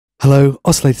Hello,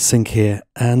 Oscillator Sync here,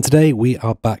 and today we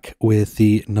are back with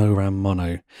the Norand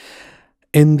Mono.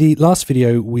 In the last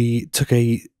video, we took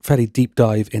a fairly deep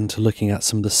dive into looking at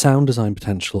some of the sound design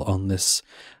potential on this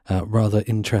rather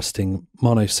interesting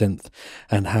mono synth,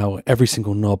 and how every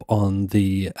single knob on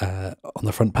the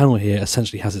front panel here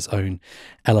essentially has its own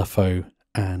LFO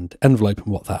and envelope,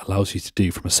 and what that allows you to do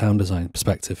from a sound design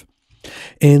perspective.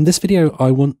 In this video, I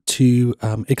want to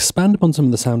expand upon some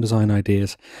of the sound design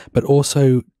ideas, but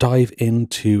also dive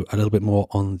into a little bit more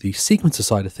on the sequencer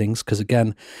side of things, because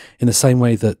again, in the same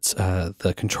way that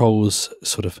the controls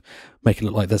sort of make it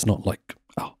look like there's not like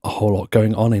a whole lot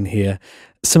going on in here,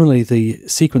 similarly, the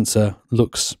sequencer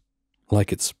looks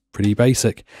like it's pretty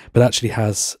basic, but actually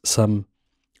has some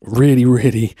really,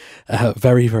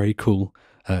 very, very cool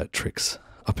tricks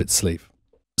up its sleeve.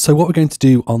 So what we're going to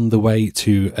do on the way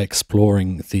to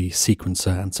exploring the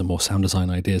sequencer and some more sound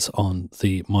design ideas on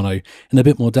the mono in a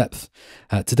bit more depth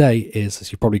today is,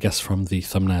 as you probably guessed from the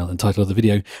thumbnail and title of the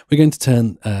video, we're going to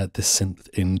turn this synth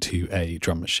into a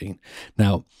drum machine.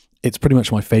 Now, it's pretty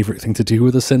much my favorite thing to do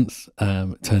with a synth,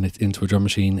 turn it into a drum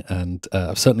machine, and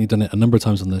I've certainly done it a number of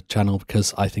times on the channel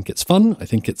because I think it's fun. I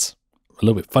think it's a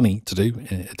little bit funny to do,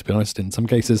 to be honest, in some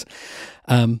cases,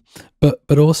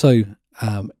 but also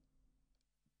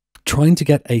trying to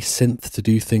get a synth to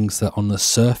do things that on the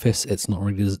surface it's not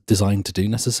really designed to do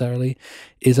necessarily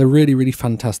is a really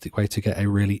fantastic way to get a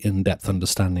really in-depth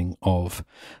understanding of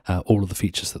all of the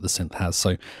features that the synth has.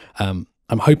 So I'm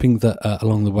hoping that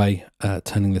along the way,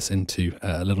 turning this into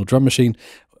a little drum machine,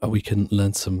 we can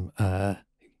learn some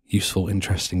useful,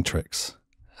 interesting tricks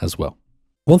as well.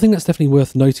 One thing that's definitely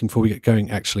worth noting before we get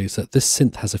going actually is that this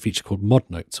synth has a feature called mod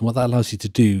notes, and what that allows you to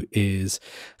do is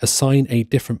assign a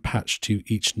different patch to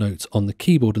each note on the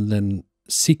keyboard and then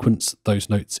sequence those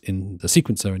notes in the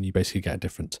sequencer, and you basically get a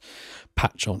different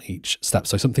patch on each step.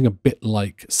 So something a bit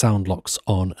like sound locks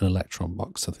on an Electron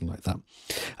box, something like that.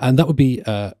 And that would be,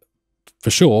 for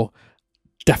sure,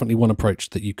 definitely one approach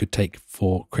that you could take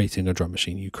for creating a drum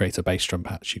machine. You create a bass drum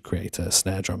patch, you create a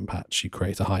snare drum patch, you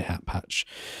create a hi-hat patch,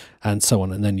 and so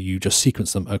on, and then you just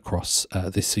sequence them across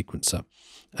this sequencer.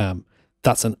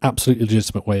 That's an absolutely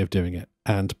legitimate way of doing it,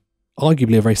 and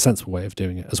arguably a very sensible way of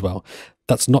doing it as well.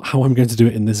 That's not how I'm going to do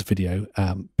it in this video,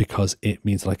 because it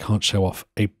means that I can't show off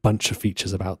a bunch of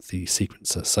features about the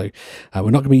sequencer. So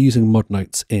we're not going to be using mod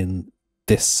notes in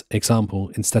this example.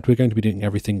 Instead, we're going to be doing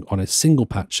everything on a single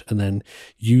patch and then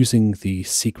using the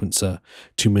sequencer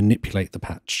to manipulate the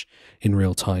patch in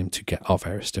real time to get our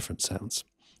various different sounds,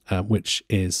 which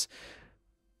is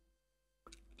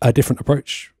a different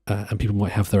approach, and people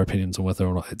might have their opinions on whether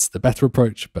or not it's the better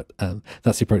approach, but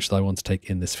that's the approach that I want to take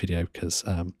in this video because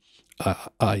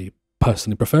I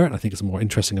personally prefer it. I think it's more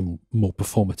interesting and more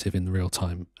performative in real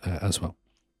time as well.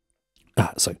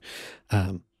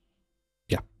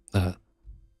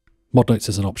 Mod notes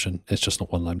is an option, it's just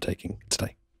not one that I'm taking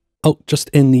today. Oh, just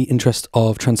in the interest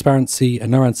of transparency,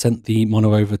 Norand sent the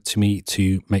mono over to me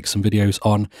to make some videos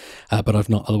on, but I've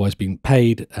not otherwise been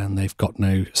paid, and they've got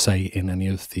no say in any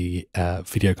of the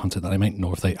video content that I make,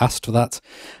 nor have they asked for that.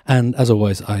 And as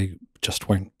always, I just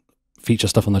won't feature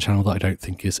stuff on the channel that I don't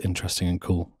think is interesting and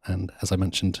cool. And as I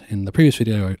mentioned in the previous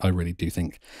video, I really do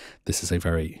think this is a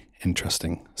very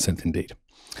interesting synth indeed.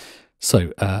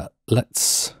 So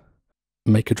let's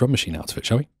make a drum machine out of it,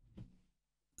 shall we?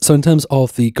 So in terms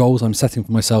of the goals I'm setting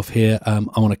for myself here, I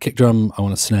want a kick drum, I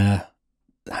want a snare,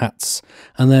 hats,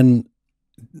 and then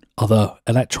other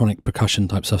electronic percussion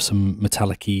type stuff, some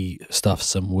metallic-y stuff,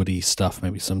 some woody stuff,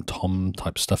 maybe some tom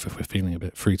type stuff if we're feeling a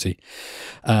bit fruity.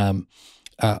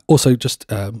 Also, just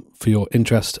for your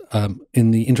interest,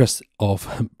 in the interest of,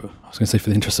 I was going to say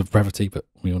for the interest of brevity, but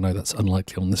we all know that's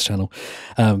unlikely on this channel.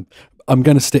 I'm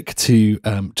going to stick to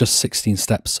just 16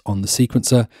 steps on the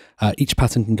sequencer. Each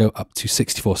pattern can go up to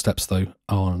 64 steps though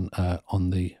on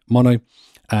the mono,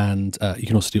 and you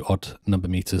can also do odd number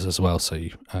meters as well. So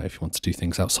if you want to do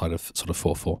things outside of sort of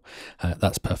 4/4,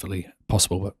 that's perfectly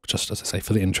possible. But just as I say,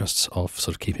 for the interests of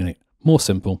sort of keeping it more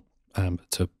simple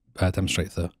to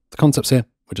demonstrate the concepts here,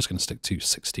 we're just going to stick to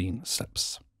 16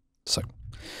 steps. So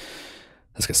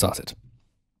let's get started.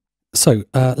 So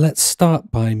let's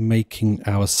start by making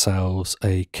ourselves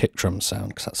a kick drum sound,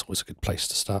 because that's always a good place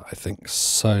to start, I think.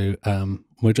 So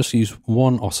we'll just use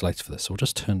one oscillator for this. So we'll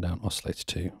just turn down oscillator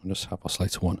 2 and just have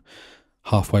oscillator 1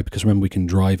 halfway, because remember we can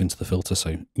drive into the filter,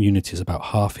 so unity is about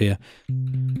half here.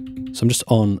 So I'm just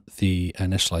on the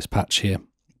initialized patch here,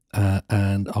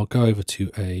 and I'll go over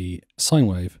to a sine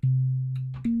wave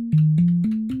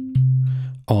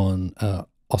on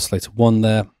oscillator 1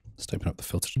 there. Let's open up the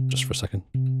filter just for a second.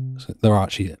 So there are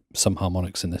actually some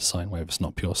harmonics in this sine wave. It's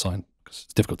not pure sine. because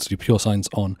it's difficult to do pure sines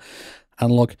on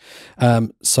analog.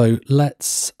 So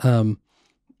let's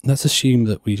assume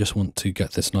that we just want to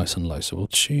get this nice and low. So we'll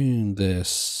tune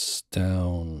this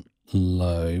down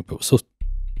low, but we'll still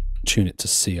tune it to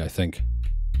C, I think.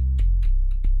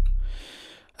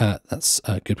 That's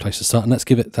a good place to start. And let's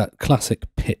give it that classic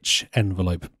pitch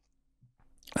envelope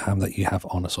that you have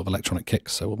on a sort of electronic kick.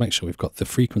 So we'll make sure we've got the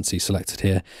frequency selected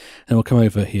here, and we'll come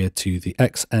over here to the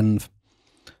X-env,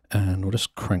 and we'll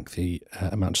just crank the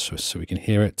amount so we can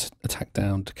hear it. Attack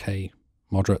down, decay,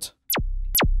 moderate.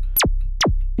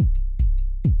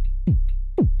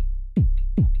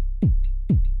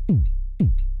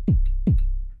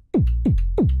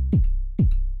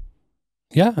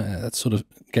 Yeah, that's sort of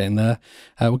getting there.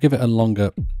 We'll give it a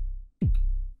longer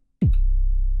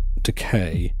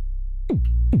decay.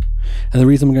 And the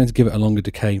reason we're going to give it a longer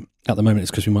decay at the moment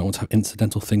is because we might want to have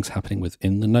incidental things happening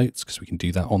within the notes, because we can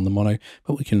do that on the mono,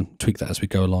 but we can tweak that as we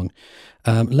go along.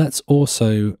 Let's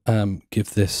also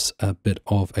give this a bit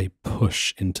of a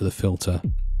push into the filter.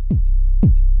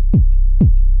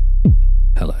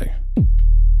 Hello.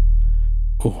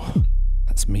 Oh,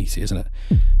 that's meaty, isn't it?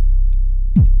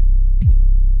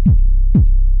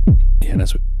 Yeah, and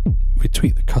as we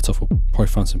tweak the cutoff, we'll probably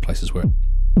find some places where it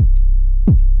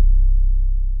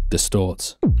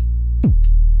distorts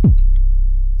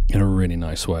in a really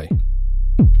nice way.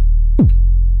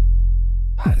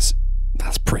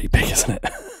 That's pretty big, isn't it?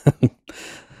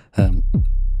 And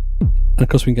of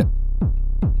course we can get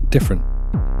different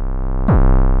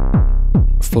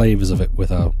flavors of it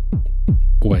with our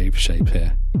wave shape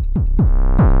here.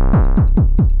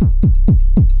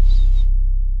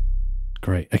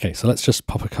 Great. Okay, so let's just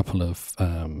pop a couple of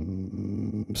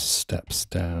steps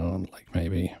down, like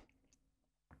maybe.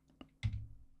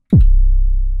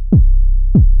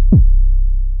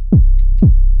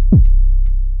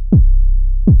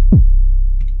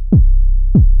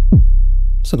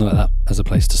 Something like that as a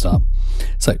place to start.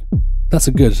 So that's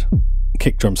a good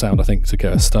kick drum sound, I think, to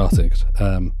get us started.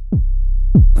 No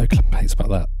complaints about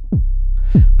that.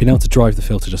 Being able to drive the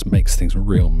filter just makes things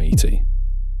real meaty.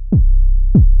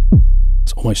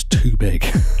 It's almost too big.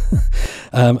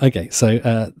 Okay,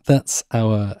 so that's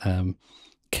our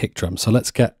kick drum. So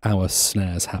let's get our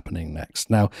snares happening next.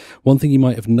 Now, one thing you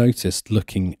might have noticed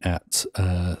looking at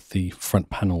the front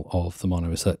panel of the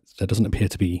mono is that there doesn't appear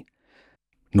to be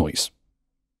noise.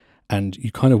 And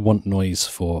you kind of want noise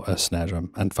for a snare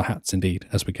drum, and for hats indeed,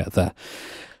 as we get there.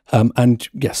 And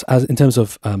yes, as in terms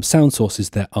of sound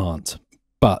sources, there aren't.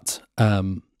 But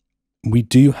we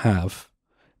do have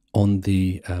on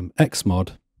the X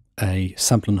mod a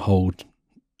sample and hold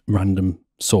random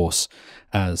source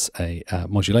as a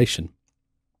modulation,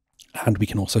 and we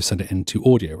can also send it into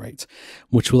audio rate,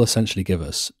 which will essentially give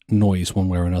us noise one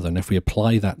way or another. And if we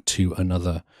apply that to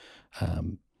another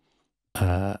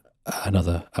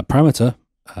parameter,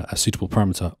 a suitable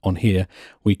parameter on here,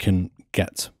 we can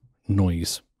get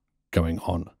noise going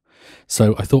on.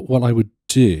 So I thought what I would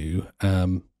do,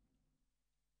 and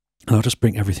I'll just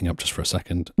bring everything up just for a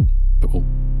second, but we'll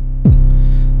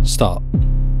start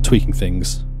tweaking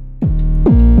things.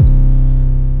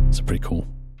 It's a pretty cool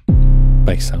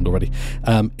bass sound already.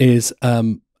 Is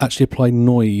actually apply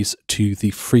noise to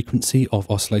the frequency of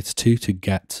oscillator 2 to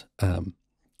get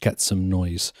some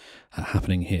noise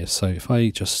happening here. So if I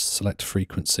just select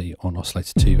frequency on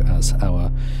oscillator 2 as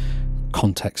our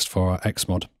context for our X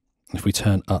mod, if we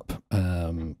turn up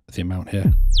the amount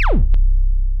here.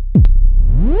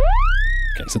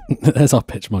 Okay, so there's our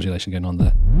pitch modulation going on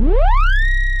there.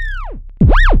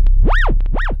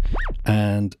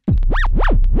 And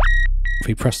if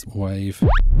we press the wave,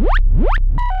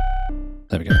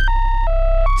 there we go.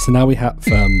 So now we have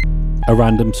a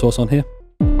random source on here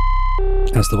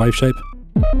as the wave shape.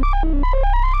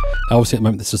 Obviously at the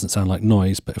moment this doesn't sound like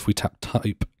noise, but if we tap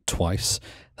type twice,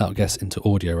 that'll get us into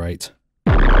audio rate.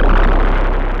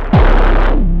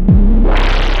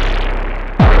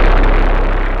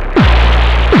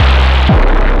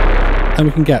 And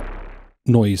we can get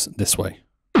noise this way.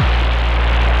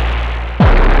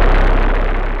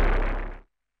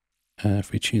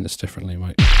 If we tune this differently, we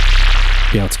might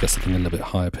be able to get something a little bit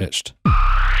higher pitched.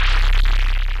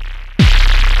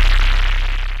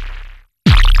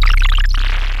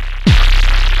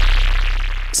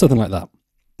 Something like that.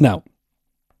 Now,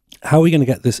 how are we going to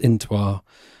get this into our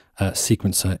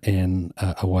sequencer in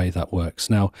a way that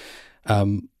works? Now,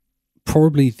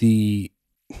 probably the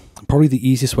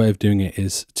easiest way of doing it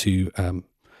is to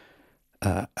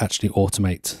actually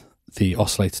automate the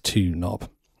oscillator 2 knob,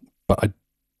 but I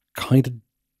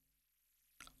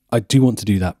do want to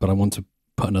do that, but I want to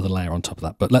put another layer on top of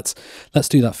that. But let's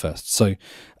do that first. So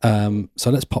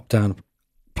let's pop down,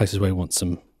 places where we want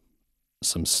some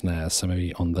snares. So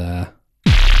maybe on there.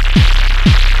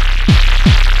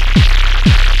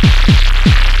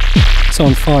 So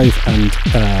on 5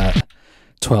 and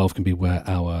 12 can be where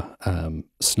our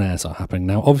snares are happening.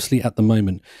 Now, obviously, at the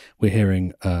moment, we're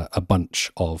hearing a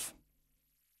bunch of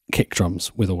kick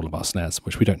drums with all of our snares,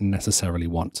 which we don't necessarily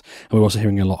want. And we're also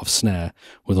hearing a lot of snare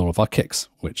with all of our kicks,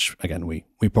 which, again, we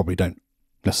probably don't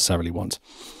necessarily want.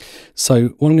 So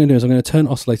what I'm going to do is I'm going to turn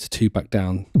oscillator 2 back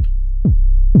down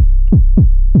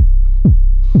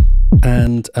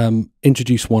and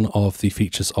introduce one of the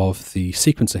features of the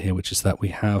sequencer here, which is that we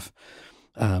have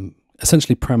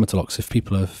essentially parameter locks. If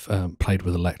people have played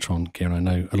with Electron gear, and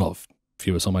I know a lot of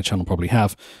viewers on my channel probably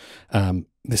have,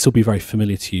 this will be very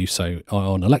familiar to you. So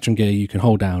on Electron gear, you can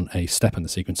hold down a step in the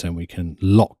sequencer and we can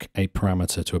lock a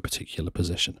parameter to a particular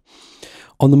position.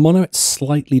 On the mono, it's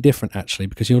slightly different actually,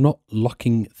 because you're not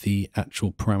locking the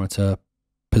actual parameter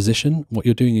position. What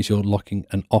you're doing is you're locking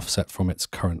an offset from its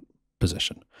current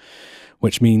position,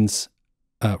 which means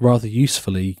rather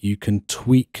usefully, you can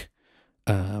tweak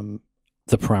the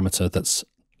parameter that's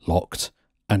locked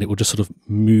and it will just sort of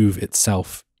move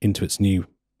itself into its new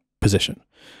position,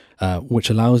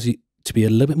 which allows you to be a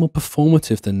little bit more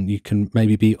performative than you can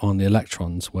maybe be on the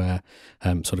Electrons, where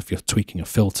sort of if you're tweaking a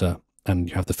filter and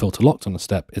you have the filter locked on a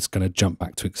step, it's going to jump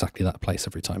back to exactly that place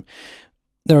every time.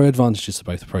 There are advantages to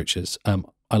both approaches.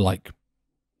 I like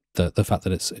the fact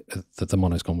that that the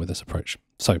mono's gone with this approach.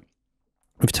 So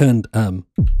we've turned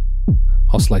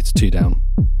oscillator 2 down,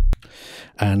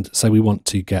 and so we want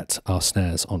to get our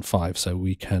snares on 5. So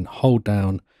we can hold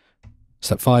down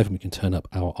step 5 and we can turn up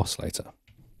our oscillator.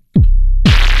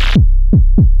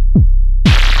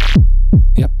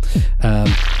 Yep.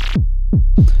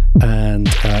 And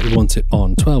we want it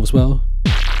on 12 as well.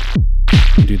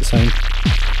 We do the same.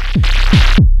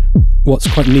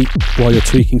 What's quite neat while you're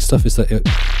tweaking stuff is that you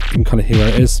can kind of hear where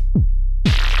it is.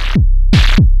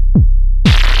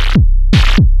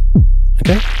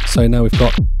 Okay, so now we've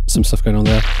got some stuff going on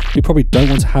there. We probably don't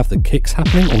want to have the kicks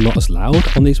happening or not as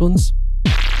loud on these ones.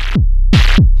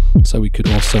 So we could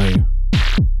also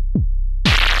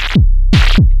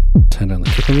turn down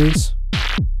the kick on these.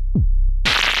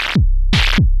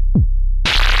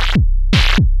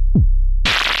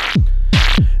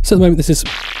 So at the moment this is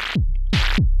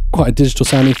quite a digital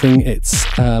sounding thing. It's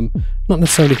not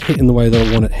necessarily hitting the way that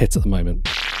I want it hit at the moment.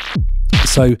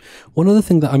 So one other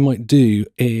thing that I might do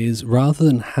is, rather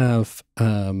than have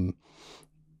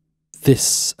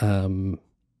this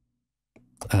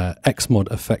Xmod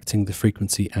affecting the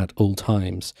frequency at all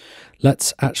times,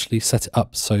 let's actually set it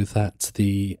up so that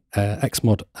the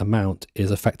Xmod amount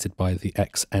is affected by the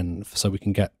Xenv, so we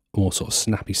can get more sort of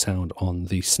snappy sound on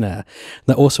the snare.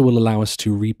 That also will allow us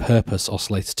to repurpose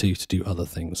oscillator 2 to do other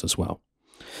things as well.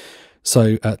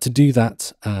 So to do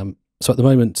that, so at the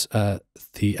moment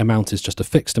the amount is just a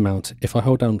fixed amount. If I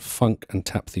hold down Funk and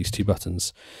tap these 2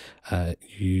 buttons,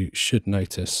 you should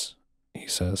notice, he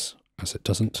says, as it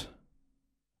doesn't.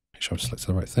 Make sure I'm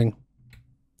selecting the right thing.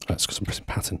 That's because I'm pressing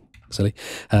pattern, silly.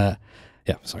 Yeah,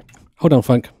 sorry. Hold down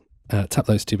Funk, tap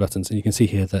those 2 buttons, and you can see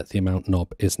here that the amount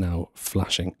knob is now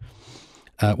flashing.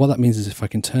 What that means is if I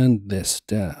can turn this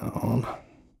down,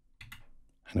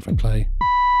 and if I play,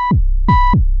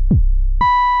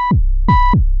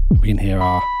 we can hear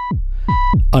our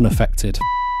unaffected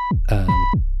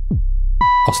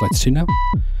oscillator 2 now.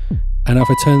 And now if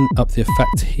I turn up the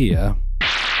effect here,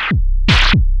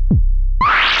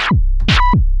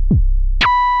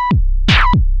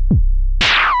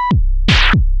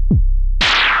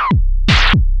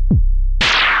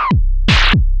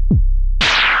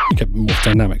 you get more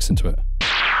dynamics into it.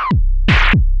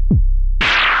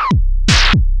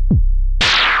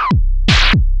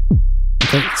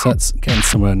 Okay, so that's getting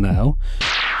somewhere now.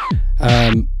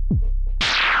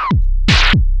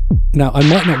 Now, I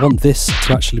might not want this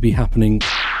to actually be happening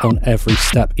on every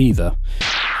step either.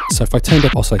 So if I turned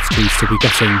up oscillator 2, you'd still be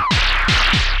getting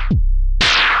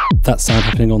that sound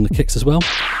happening on the kicks as well.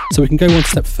 So we can go one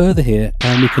step further here,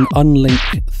 and we can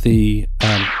unlink the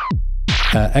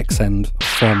Xend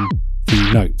from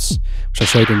the notes, which I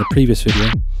showed in the previous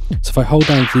video. So if I hold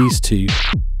down these 2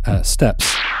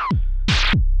 steps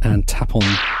and tap on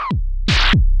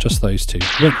just those 2,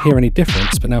 you won't hear any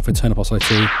difference. But now if I turn up oscillator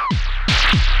 2,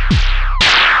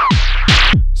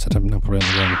 so I'm now probably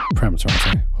on the wrong parameter,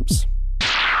 aren't I? Oops.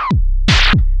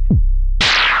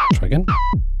 Try again.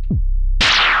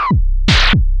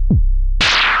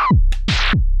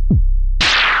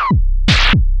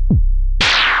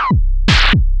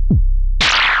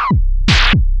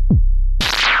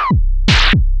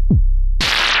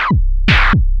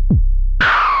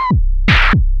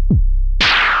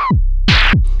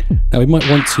 might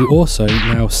want to also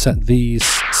now set these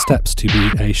steps to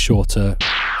be a shorter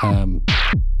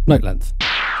note length,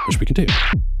 which we can do.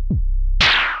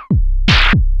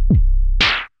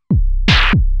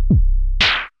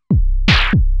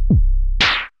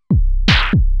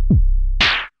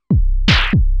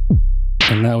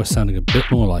 And now we're sounding a bit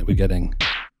more like we're getting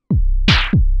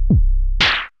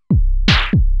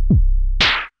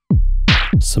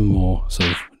some more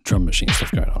sort of drum machine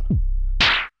stuff going on.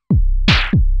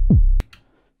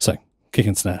 So, kick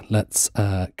and snare, let's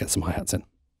get some hi-hats in.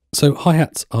 So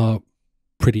hi-hats are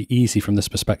pretty easy from this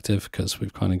perspective because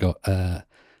we've kind of got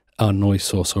our noise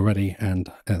source already,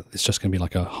 and it's just going to be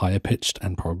like a higher pitched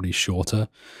and probably shorter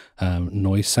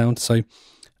noise sound. So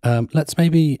let's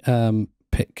maybe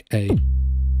pick a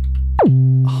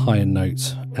higher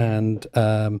note and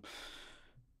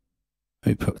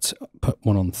maybe put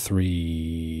one on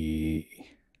 3,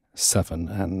 7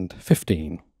 and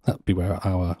 15. That'd be where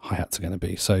our hi-hats are going to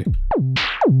be. So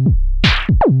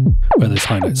where those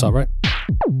high notes are, right?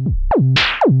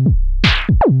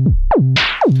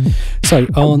 So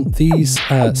on these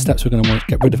steps, we're going to want to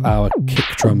get rid of our kick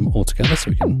drum altogether, so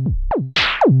we can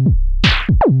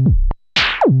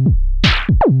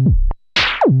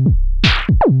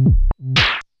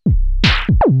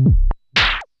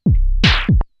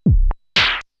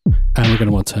and we're going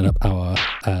to want to turn up our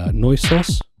noise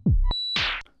source.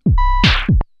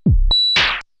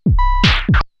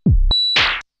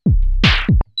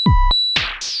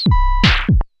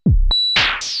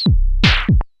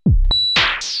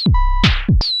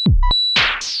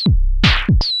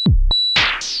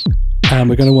 And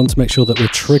we're going to want to make sure that we're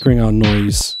triggering our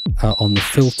noise on the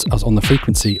filter, on the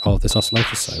frequency of this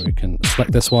oscillator. So we can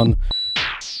select this one,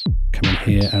 come in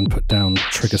here and put down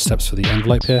trigger steps for the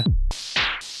envelope here.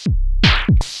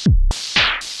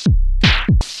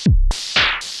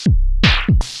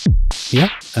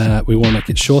 Yeah, we want to make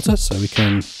it shorter, so we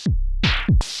can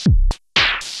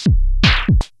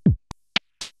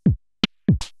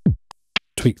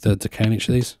tweak the decay on each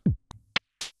of these.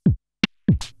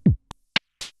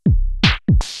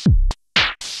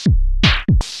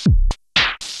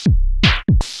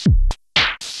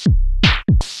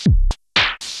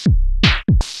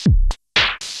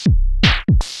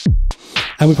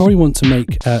 And we probably want to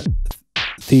make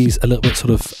these a little bit sort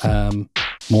of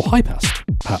more high passed,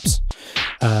 perhaps,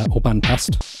 or band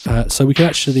passed. So we can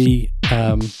actually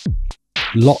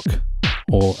lock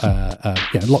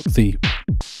the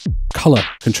color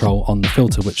control on the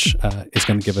filter, which is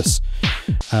going to give us,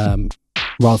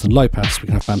 rather than low pass, we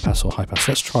can have band pass or high pass.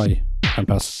 Let's try band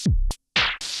pass.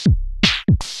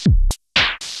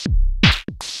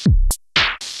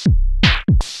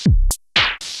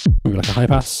 Maybe like a high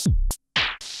pass.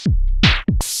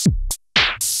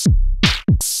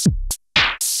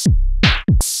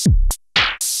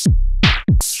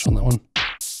 On that one.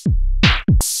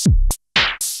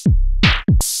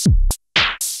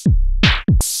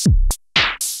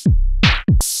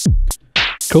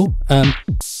 Cool.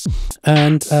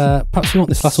 And perhaps we want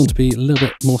this last one to be a little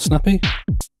bit more snappy.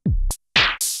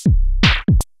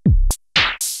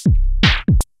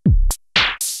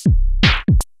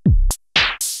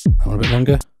 That one a bit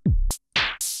longer.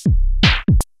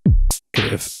 Get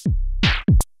rid of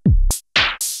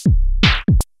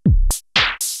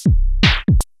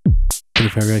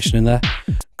variation in there.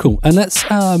 Cool. And let's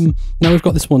now we've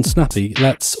got this one snappy,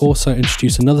 let's also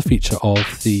introduce another feature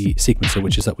of the sequencer,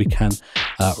 which is that we can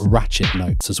ratchet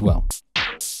notes as well.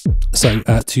 So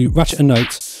to ratchet a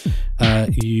note,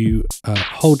 you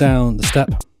hold down the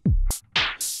step.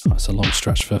 Oh, it's a long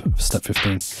stretch for step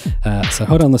 15. So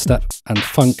hold down the step and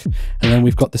funk, and then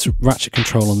we've got this ratchet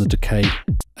control on the decay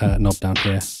knob down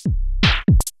here.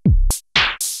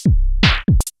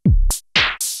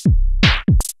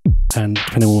 And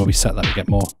depending on where we set that, we get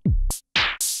more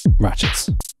ratchets.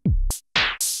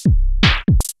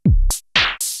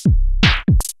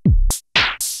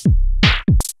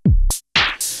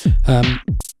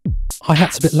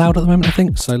 Hi-hat's a bit loud at the moment, I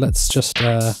think, so let's just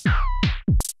turn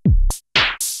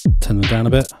them down a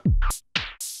bit.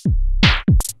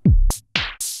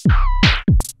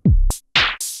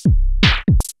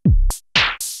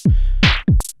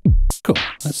 Cool,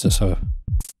 let's just have a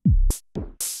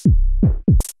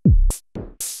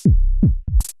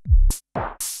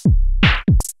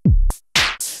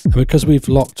and because we've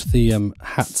locked the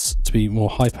hats to be more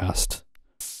high-passed,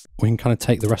 we can kind of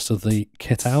take the rest of the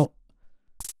kit out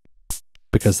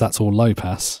because that's all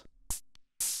low-pass,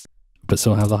 but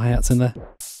still have the hi-hats in there,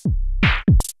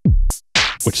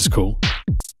 which is cool.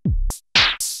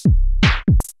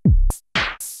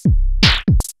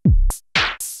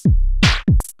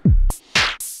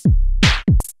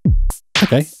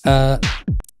 Okay.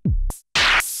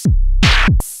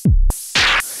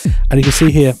 And you can see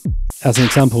here, as an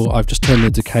example, I've just turned the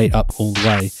decay up all the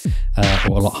way,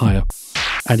 or a lot higher.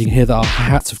 And you can hear that our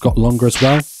hi-hats have got longer as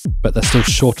well, but they're still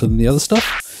shorter than the other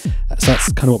stuff. So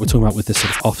that's kind of what we're talking about with this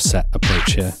sort of offset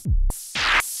approach here.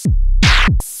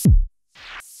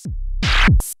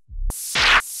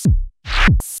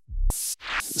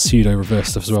 Pseudo reverse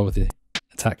stuff as well with the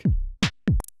attack.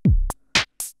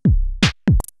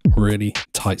 Really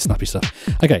tight, snappy stuff.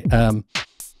 Okay,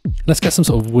 let's get some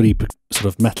sort of woody, sort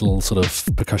of metal, sort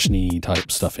of percussion-y type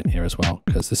stuff in here as well,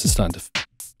 because this is starting to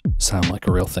sound like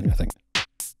a real thing, I think.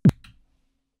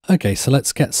 Okay, so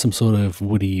let's get some sort of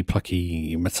woody,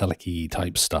 plucky, metallic-y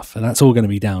type stuff, and that's all going to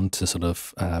be down to sort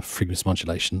of frequency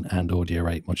modulation and audio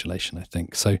rate modulation, I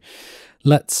think. So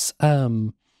let's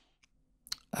maybe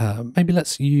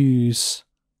let's use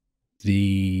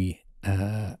the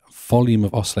volume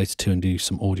of oscillator 2 and do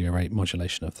some audio rate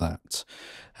modulation of that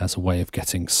as a way of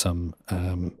getting some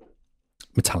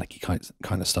metallic-y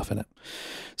kind of stuff in it.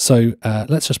 So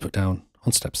let's just put down,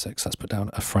 on step 6, let's put down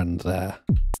a friend there.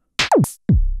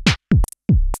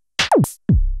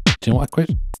 Do you know what I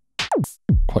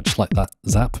quite just like that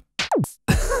zap?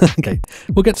 Okay,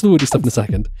 we'll get to the woody stuff in a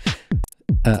second.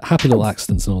 Happy little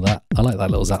accidents and all that. I like that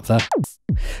little zap there.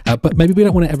 But maybe we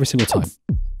don't want it every single time.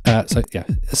 So yeah,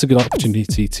 it's a good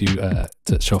opportunity to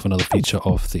show off another feature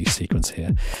of the sequence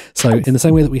here. So in the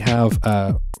same way that we have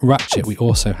ratchet, we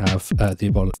also have the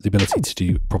ability to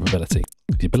do probability.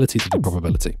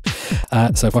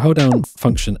 So if I hold down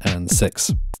function and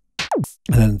 6,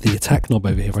 and then the attack knob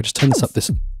over here, if I just turn this up,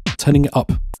 turning it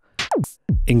up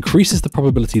increases the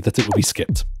probability that it will be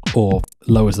skipped, or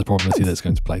lowers the probability that it's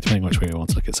going to play, depending on which way we want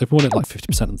to look at it. So if we want it like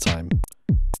 50% of the time,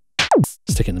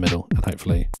 stick it in the middle, and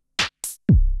hopefully,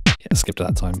 yeah, skip to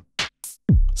that time,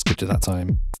 skip to that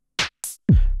time.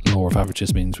 Law of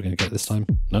averages means we're going to get it this time.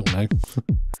 No.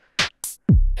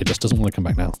 It just doesn't want to come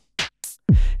back now.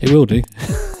 It will do.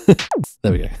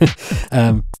 There we go.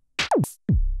 And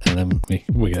then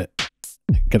we get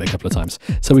it a couple of times.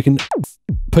 So we can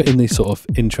put in these sort of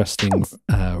interesting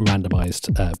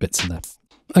randomized bits in there.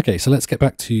 Okay, so let's get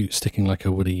back to sticking like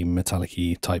a woody,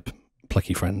 metallic-y type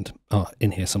plucky friend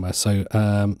in here somewhere. So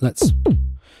let's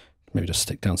maybe just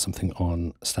stick down something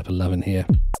on step 11 here.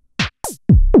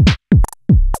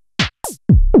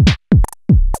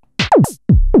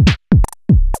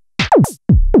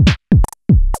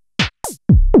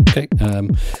 Okay,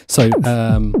 so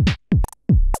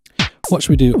what should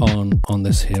we do on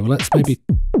this here? Well, let's maybe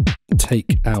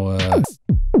take our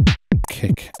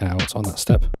kick out on that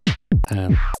step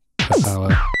and put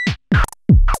our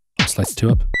oscillator 2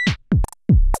 up.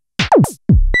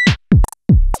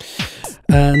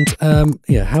 And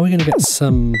yeah, how are we going to get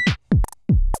some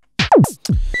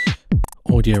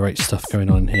audio rate stuff going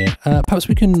on here? Perhaps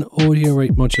we can audio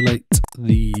rate modulate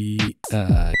the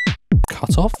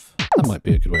cutoff. That might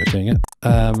be a good way of doing it.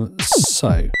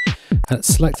 So let's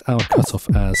select our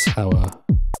cutoff as our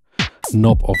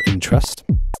knob of interest.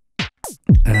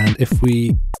 And if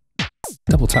we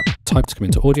double tap type to come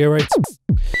into audio rate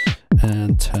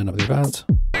and turn up the amount,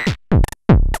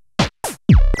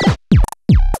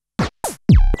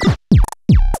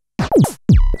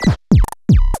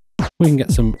 we can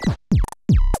get some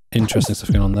interesting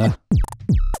stuff going on there.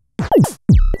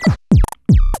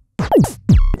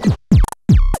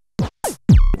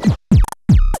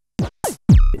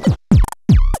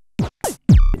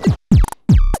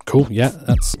 Cool, yeah,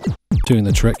 that's doing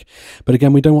the trick. But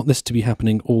again, we don't want this to be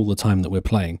happening all the time that we're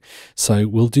playing. So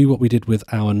we'll do what we did with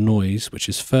our noise, which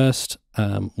is first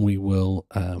we will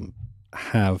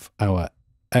have our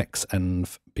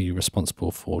XEnv be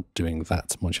responsible for doing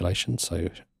that modulation. So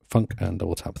funk and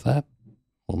double tap there.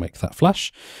 We'll make that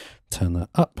flash. Turn that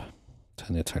up.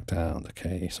 Turn the attack down.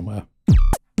 Okay, somewhere.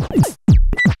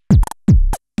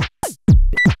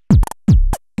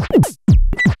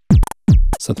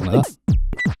 Something like that.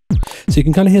 So you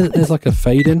can kind of hear that there's like a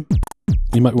fade in.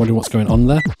 You might be wondering what's going on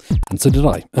there, and so did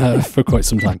I for quite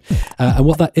some time. And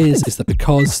what that is that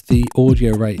because the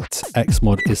audio rate X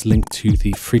mod is linked to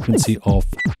the frequency of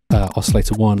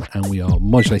oscillator 1, and we are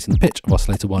modulating the pitch of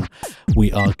oscillator 1,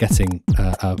 we are getting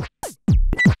a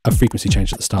frequency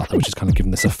change at the start there, which is kind of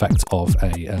giving this effect of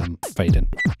a fade in.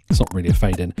 It's not really a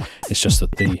fade in, it's just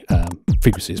that the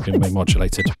frequency has been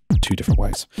modulated 2 different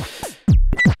ways.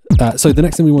 So the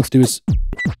next thing we want to do is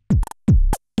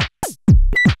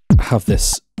have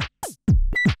this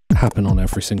happen on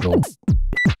every single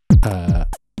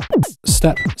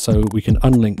step. So we can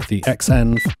unlink the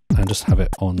XEnv and just have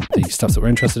it on the steps that we're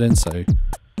interested in. So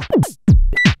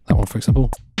that one, for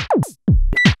example.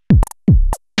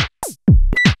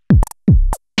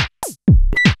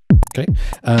 Okay,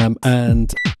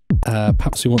 and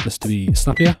perhaps we want this to be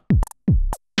snappier.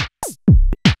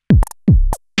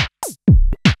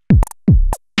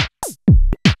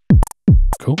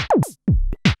 Cool.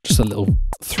 Just a little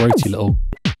throaty little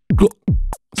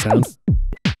sound,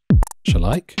 which I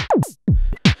like.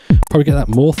 Probably get that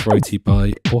more throaty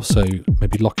by also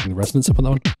maybe locking the resonance up on that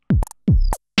one.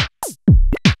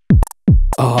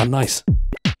 Oh, nice.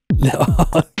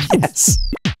 Yes.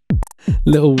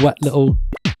 Little wet little.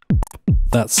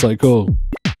 That's so cool.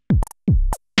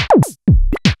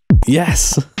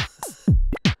 Yes.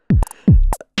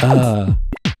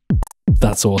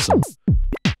 That's awesome.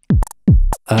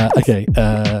 Okay,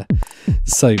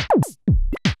 so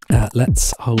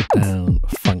let's hold down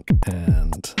funk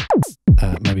and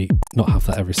maybe not have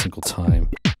that every single time.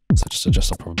 So just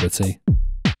adjust our probability.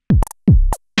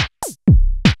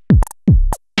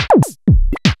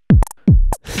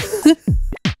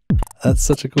 That's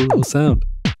such a cool little sound.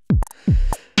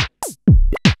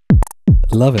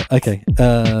 Love it. Okay.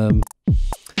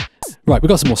 Right, we've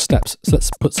got some more steps, so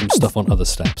let's put some stuff on other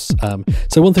steps.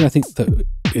 So one thing I think that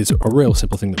is a real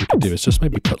simple thing that we could do is just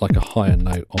maybe put like a higher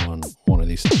note on one of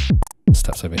these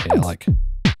steps over here, like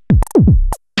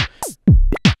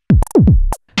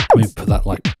maybe put that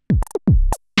like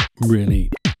really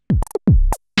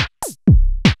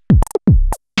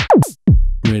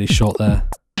short there.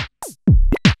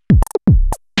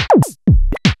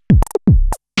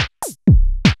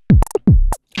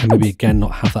 And maybe again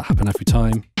not have that happen every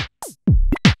time.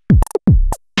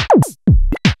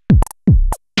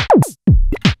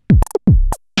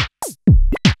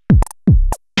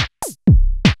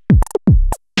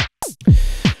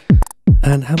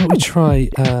 And how about we try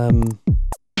to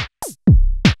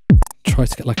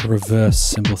get like a reverse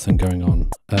cymbal thing going on.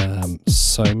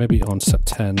 So maybe on step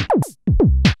 10,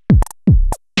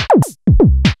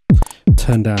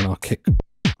 turn down our kick,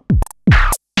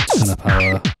 turn up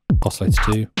our oscillator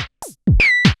 2.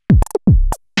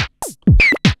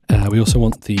 We also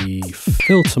want the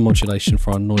filter modulation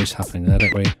for our noise happening there,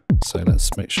 don't we? So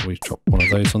let's make sure we drop one of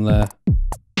those on there.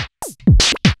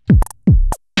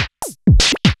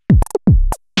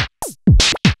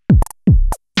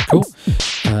 Cool.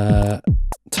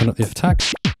 Turn up the attack.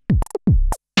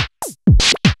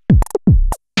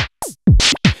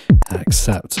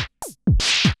 Except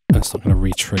that's not going to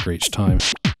re-trigger each time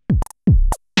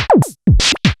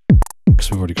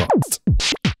because we've already got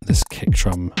this kick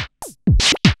drum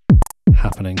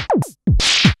happening.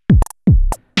 So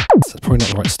it's probably not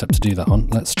the right step to do that on.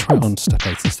 Let's try it on step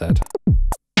 8 instead.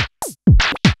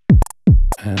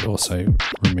 And also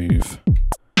remove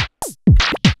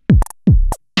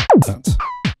that.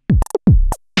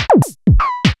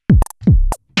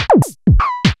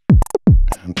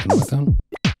 And turn it down.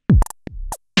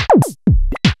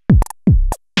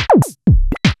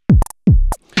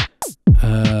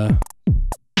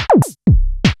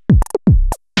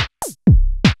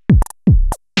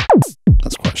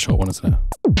 That's quite a short one, isn't it?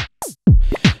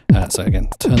 So again,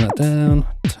 turn that down,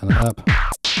 turn it up.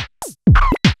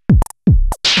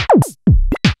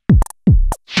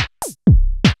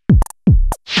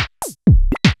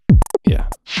 Yeah.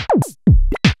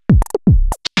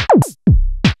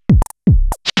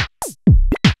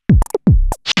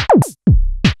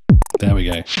 There we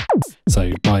go.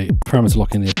 So by parameter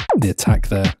locking the attack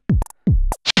there,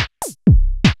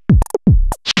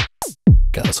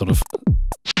 get that sort of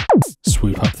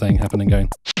swoop up thing happening going.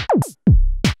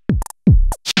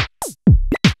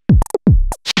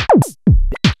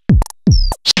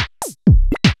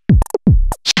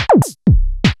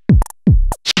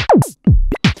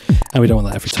 And we don't want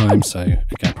that every time, so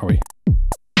again, probably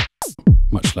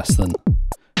much less than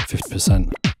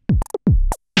 50%.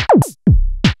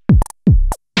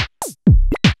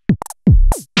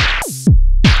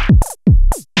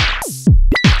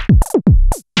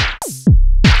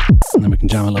 And then we can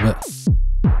jam a little bit.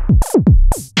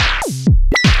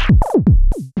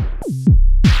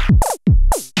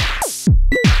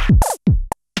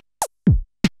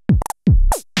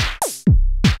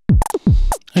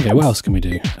 Okay, what else can we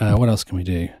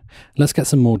do? Let's get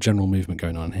some more general movement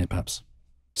going on here, perhaps.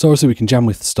 So obviously we can jam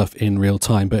with stuff in real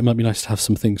time, but it might be nice to have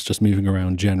some things just moving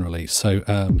around generally. So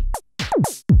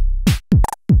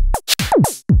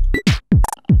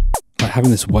like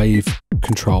having this wave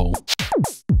control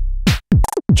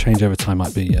change over time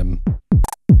might be an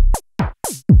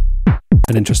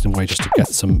interesting way just to get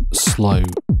some slow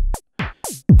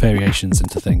variations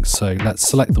into things. So let's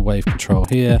select the wave control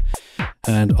here,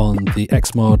 and on the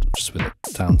X mod, just with it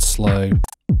down slow,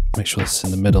 make sure this is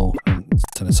in the middle and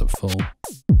turn this up full.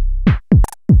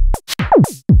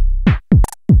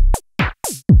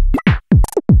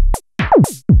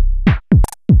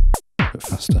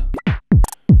 faster.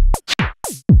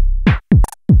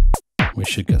 We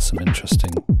should get some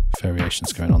interesting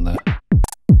variations going on there.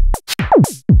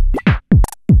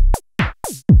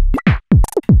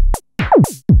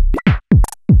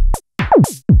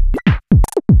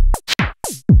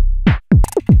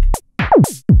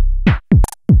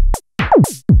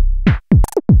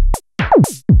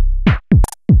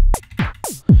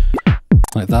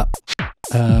 Like that.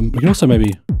 We can also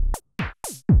maybe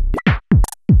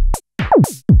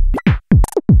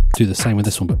do the same with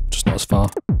this one, but just not as far.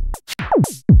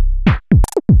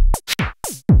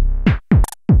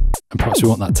 And perhaps we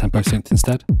want that tempo synced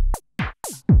instead.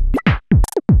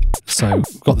 So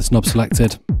we've got this knob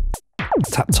selected.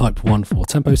 Tap type 1 for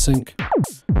tempo sync.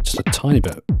 Just a tiny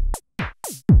bit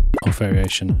of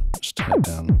variation. Just turn it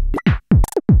down.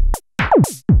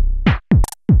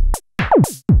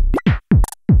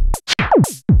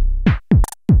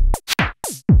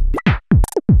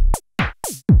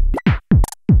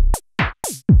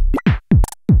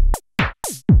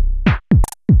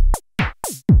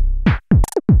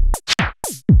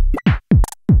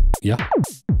 Yeah,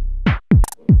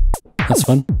 that's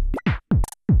fun.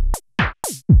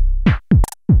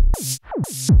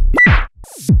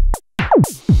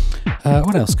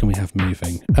 What else can we have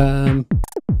moving?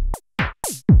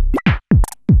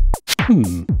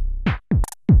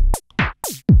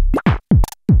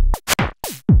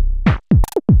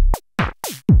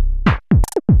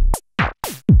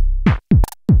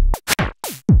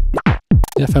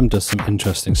 The FM does some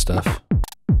interesting stuff.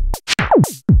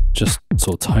 Just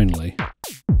sort of tonally.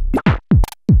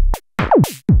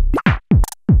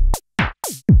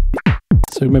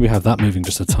 So maybe have that moving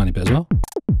just a tiny bit as well.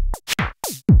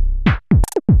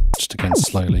 Just again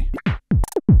slowly.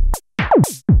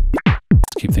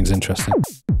 To keep things interesting.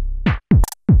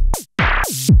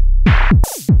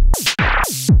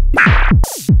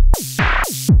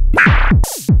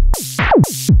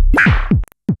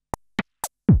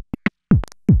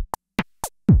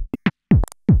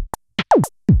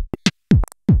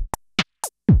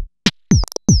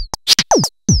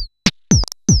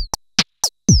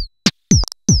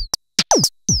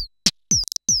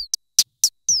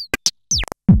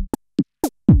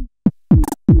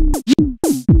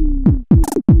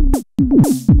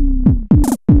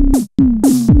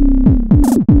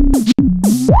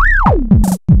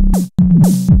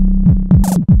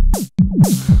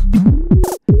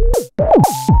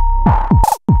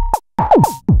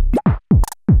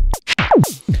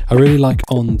 I really like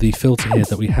on the filter here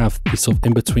that we have these sort of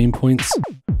in-between points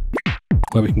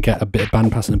where we can get a bit of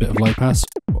bandpass and a bit of low pass,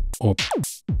 or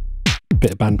a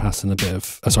bit of bandpass and a bit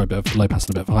of, a bit of low pass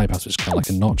and a bit of high pass, which is kind of like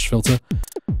a notch filter.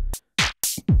 We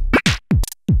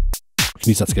can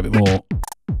use that to get a bit more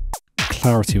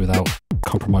clarity without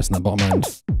compromising that bottom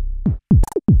end.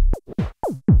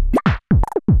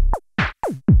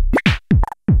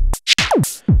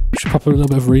 Should pop a little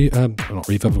bit of not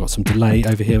reverb, we've got some delay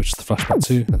over here, which is the flashback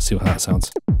too. Let's see what that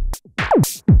sounds.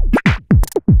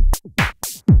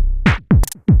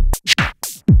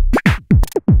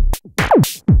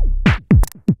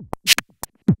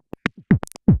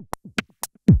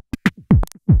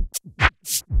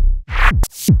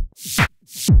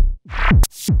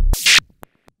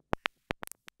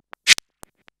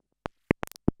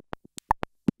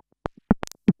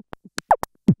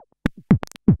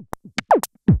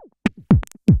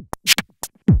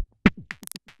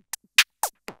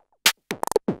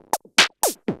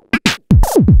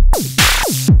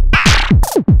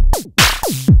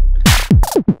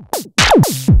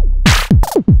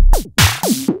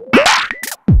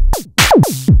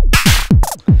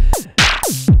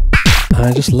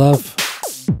 I just love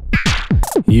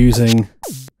using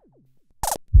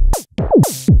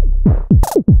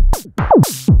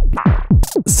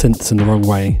synths in the wrong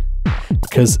way,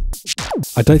 because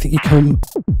I don't think you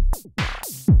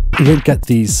won't get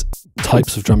these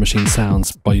types of drum machine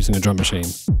sounds by using a drum machine.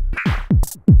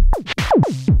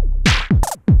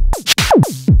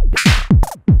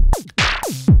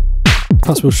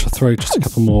 Perhaps we'll throw just a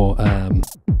couple more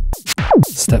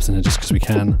steps in here just because we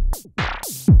can.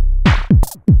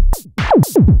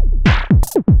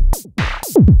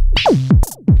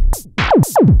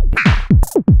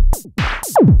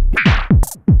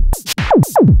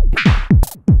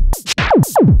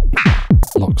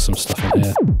 Lock some stuff on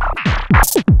here.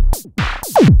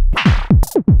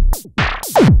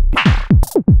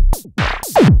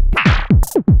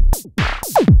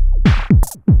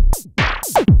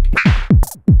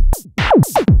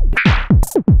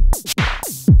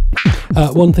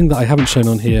 One thing that I haven't shown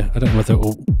on here, I don't know whether it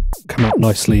will come out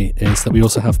nicely, is that we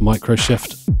also have micro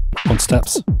shift on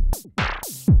steps.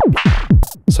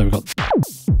 So we've got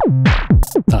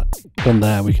on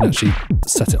there, we can actually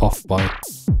set it off by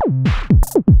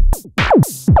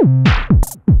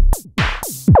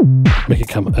make it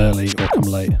come early or come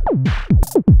late.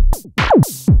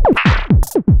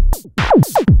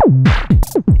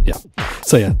 Yeah.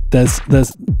 So yeah, there's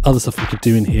other stuff we could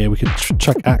do in here. We could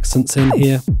chuck accents in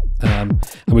here, and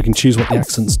we can choose what the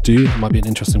accents do. It might be an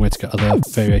interesting way to get other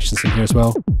variations in here as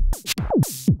well.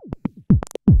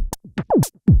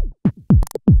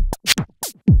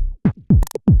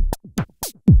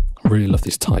 I really love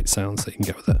these tight sounds that you can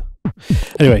get with it.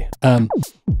 Anyway,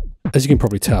 as you can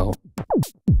probably tell,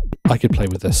 I could play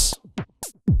with this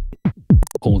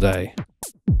all day.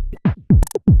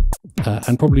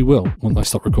 And probably will when I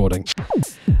stop recording.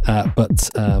 But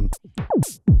I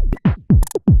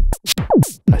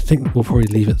think we'll probably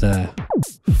leave it there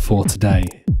for today.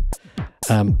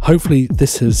 Hopefully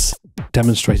this has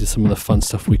demonstrated some of the fun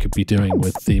stuff we could be doing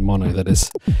with the mono that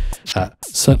is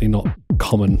certainly not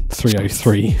common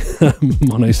 303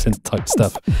 mono synth type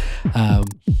stuff.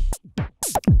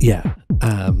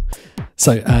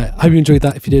 So I hope you enjoyed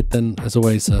that. If you did, then as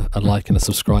always, a like and a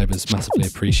subscribe is massively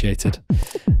appreciated.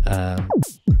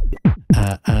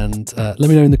 And let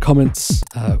me know in the comments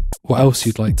what else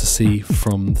you'd like to see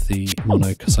from the mono,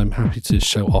 because I'm happy to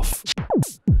show off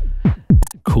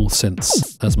cool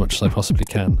synths as much as I possibly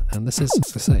can. And this is,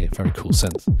 as I say, a very cool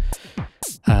synth.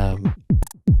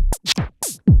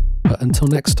 But until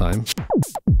next time,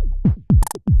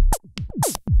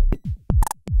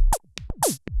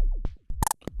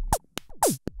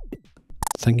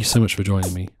 thank you so much for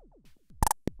joining me.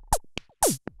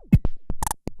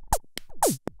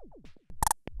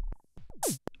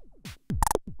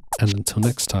 And until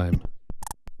next time,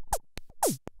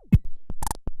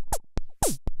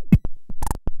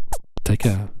 take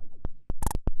care.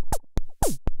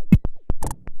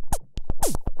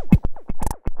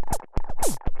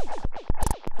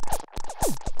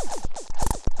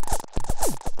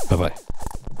 Bye-bye.